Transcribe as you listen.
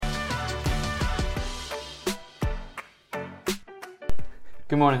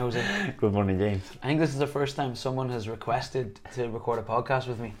Good morning, Jose. Good morning, James. I think this is the first time someone has requested to record a podcast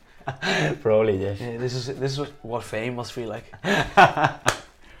with me. Probably, yes. This is what fame must feel like. Come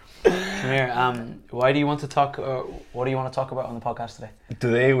here. Why do you want to talk? What do you want to talk about on the podcast today?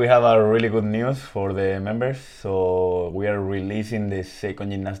 Today we have a really good news for the members. So we are releasing the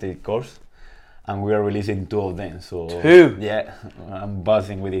second gymnastic course, and we are releasing 2 of them. So 2? Yeah, I'm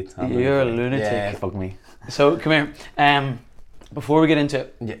buzzing with it. You're a lunatic. Yeah, fuck me. So come here. Before we get into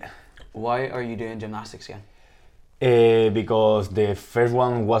it, Yeah. why are you doing gymnastics again? Because the first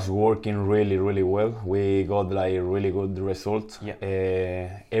one was working really well. We got like really good results. Yeah.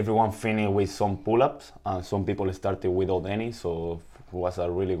 Everyone finished with some pull-ups, and some people started without any, so it was a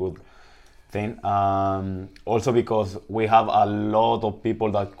really good thing. Also because we have a lot of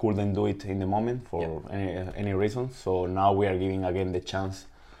people that couldn't do it in the moment for any reason. So now we are giving again the chance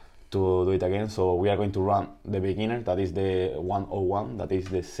to do it again. So we are going to run the beginner, that is the 101, that is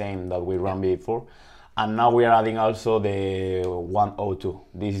the same that we ran before. And now we are adding also the 102.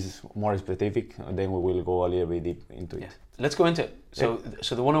 This is more specific, then we will go a little bit deep into it. Let's go into it. So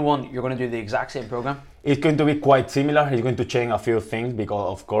the 101, you're going to do the exact same program? It's going to be quite similar. It's going to change a few things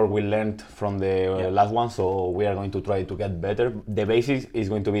because, of course, we learned from the last one, so we are going to try to get better. The basics is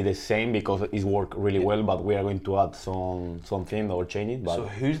going to be the same because it's worked really well, but we are going to add something or change it. But so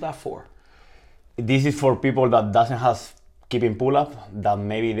who's that for? This is for people that doesn't have keeping pull-up, that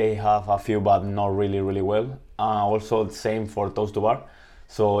maybe they have a few but not really well. Also the same for toes to bar.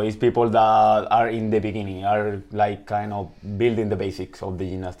 So it's people that are in the beginning, are like kind of building the basics of the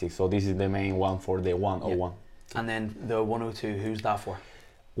gymnastics. So this is the main one for the 101. And then the 102, who's that for?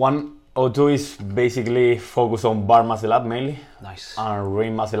 102 is basically focused on bar muscle up mainly. Nice. And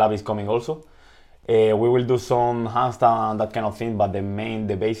ring muscle up is coming also. We will do some handstand and that kind of thing, but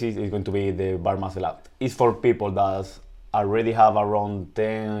the basics is going to be the bar muscle up. It's for people that already have around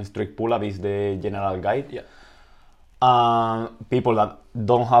 10 strict pull-up is the general guide. Yeah. People that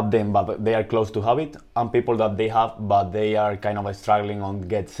don't have them but they are close to have it, and people that they have but they are kind of struggling on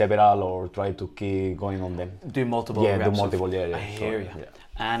get several or try to keep going on them. Do multiple reps. reps. Do multiple, yeah. I hear you. Yeah.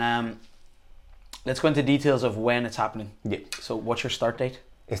 And let's go into details of when it's happening. Yeah. So what's your start date?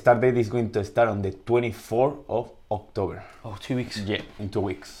 Start date is going to start on the 24th of October. Oh, 2 weeks. Yeah, in 2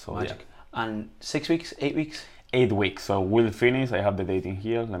 weeks. So Magic. Yeah. And 6 weeks, 8 weeks? 8 weeks. So we'll finish. I have the date in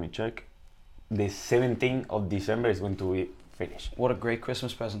here. Let me check. The 17th of December is going to be finished. What a great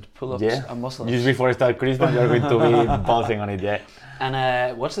Christmas present. Pull-ups and muscle-ups. Just before start Christmas, you're going to be bouncing on it, yeah.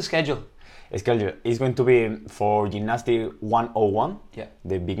 And what's the schedule? Schedule is going to be for gymnastic 101,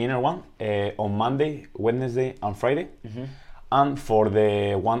 the beginner one, on Monday, Wednesday, and Friday. Mm-hmm. And for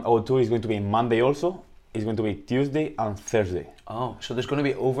the 102 is going to be Monday also. It's going to be Tuesday and Thursday. Oh, so there's going to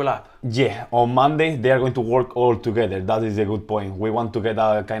be overlap. Yeah, on Monday they are going to work all together. That is a good point. We want to get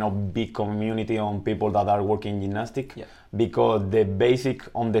a kind of big community on people that are working gymnastics because the basic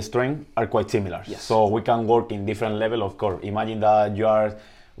on the strength are quite similar. Yes. So we can work in different level, of course. Imagine that you are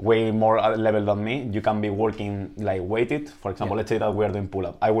way more level than me. You can be working like weighted. For example, let's say that we are doing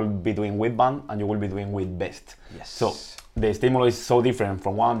pull-up. I will be doing with band and you will be doing with vest. Yes. So the stimulus is so different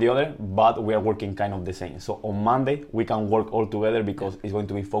from one and the other, but we are working kind of the same. So on Monday, we can work all together because it's going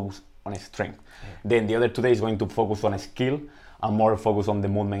to be focused on strength. Yeah. Then the other 2 days is going to focus on skill and more focus on the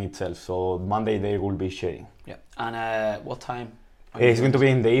movement itself. So Monday, they will be sharing. Yeah. And what time? It's going to be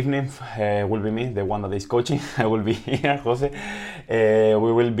in the evening. Will be me, the one that is coaching. I will be here, Jose.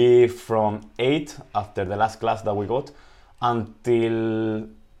 We will be from 8 after the last class that we got until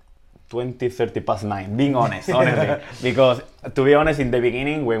 30 past 9, being honest, honestly. Because to be honest, in the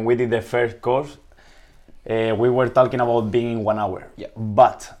beginning, when we did the first course, we were talking about being in 1 hour. Yeah.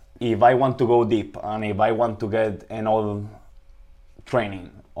 But if I want to go deep and if I want to get another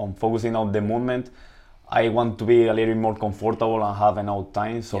training on focusing on the movement, I want to be a little bit more comfortable and have enough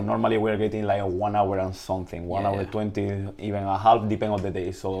time. So normally we're getting like 1 hour and something, 1 hour 20, even a half, depending on the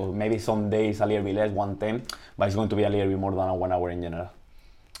day. So maybe some days a little bit less, 110, but it's going to be a little bit more than 1 hour in general.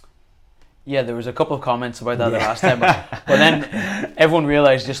 Yeah, there was a couple of comments about that the last time, but then everyone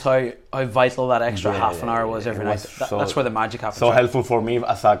realised just how vital that extra half an hour was every night. That's where the magic happens. So helpful for me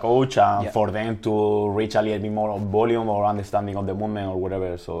as a coach and for them to reach a little bit more of volume or understanding of the movement or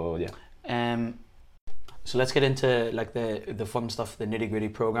whatever. So yeah. So let's get into like the fun stuff, the nitty gritty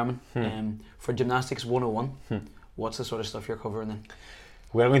programming. For gymnastics 101, what's the sort of stuff you're covering then?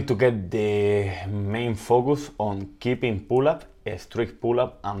 We are going to get the main focus on keeping pull-up, strict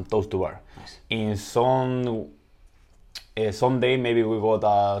pull-up, and toes to bar. Nice. In some day, maybe we got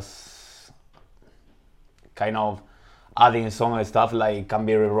as kind of adding some stuff like can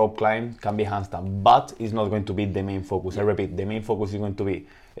be rope climb, can be handstand, but it's not going to be the main focus. I repeat, the main focus is going to be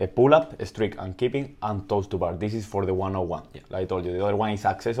a pull-up, a strict and keeping, and toes to bar. This is for the 101. Like I told you, the other one is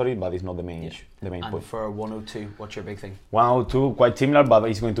accessory, but it's not the main issue. The main and point. For 102, what's your big thing? 102, quite similar, but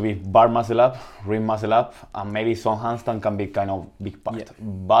it's going to be bar muscle up, ring muscle up, and maybe some handstand can be kind of big part.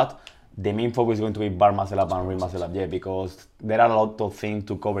 But the main focus is going to be bar muscle up and ring muscle up, because there are a lot of things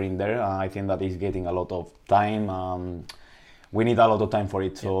to cover in there, and I think that is getting a lot of time. We need a lot of time for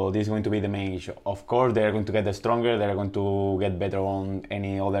it, so this is going to be the main issue. Of course, they're going to get stronger, they're going to get better on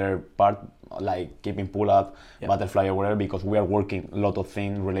any other part, like keeping pull-up, butterfly or whatever, because we are working a lot of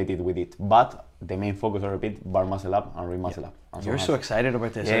things related with it. But the main focus, I repeat, bar muscle up and ring muscle up. You're so excited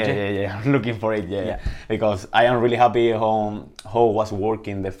about this, aren't you? Yeah, I'm looking for it, because I am really happy how was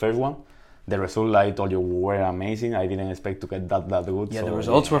working the first one. The results, I told you, were amazing. I didn't expect to get that good. Yeah, so, the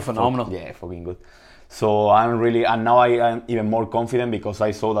results were phenomenal. Fucking good. So I'm really, and now I am even more confident because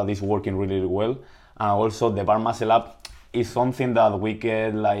I saw that it's working really well. And also the bar muscle up is something that we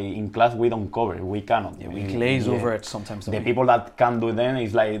get, like in class we don't cover, we cannot. We glaze over it sometimes. The people that can do then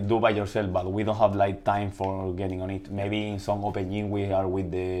is like do by yourself, but we don't have like time for getting on it. Maybe in some open gym we are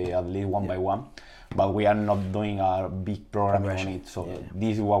with the at least one by one, but we are not doing a big program on it. So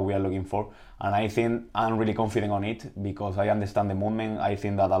this is what we are looking for. And I think I'm really confident on it because I understand the movement. I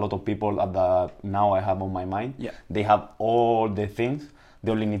think that a lot of people now I have on my mind, they have all the things,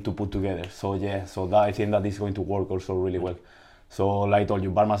 they only need to put together. So that I think that is going to work also really well. So like I told you,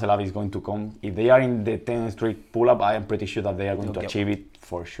 bar muscle up is going to come. If they are in the 10 strict pull-up, I am pretty sure that they are going to achieve it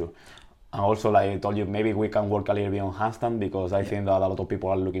for sure. And also, like I told you, maybe we can work a little bit on handstand because I think that a lot of people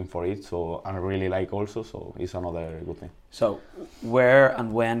are looking for it. So I really like also, so it's another good thing. So where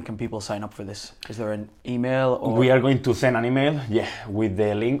and when can people sign up for this? Is there an email? Or? We are going to send an email, with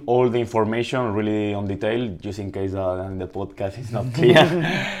the link, all the information really on detail, just in case the podcast is not clear.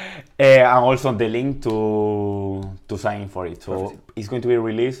 And also the link to sign in for it. So it's going to be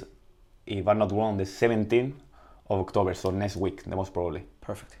released, if I'm not wrong, the 17th of October, so next week, the most probably.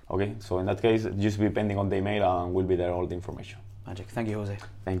 Perfect. Okay, so in that case, just be pending on the email and will be there all the information. Magic. Thank you, Jose.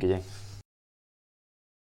 Thank you, James.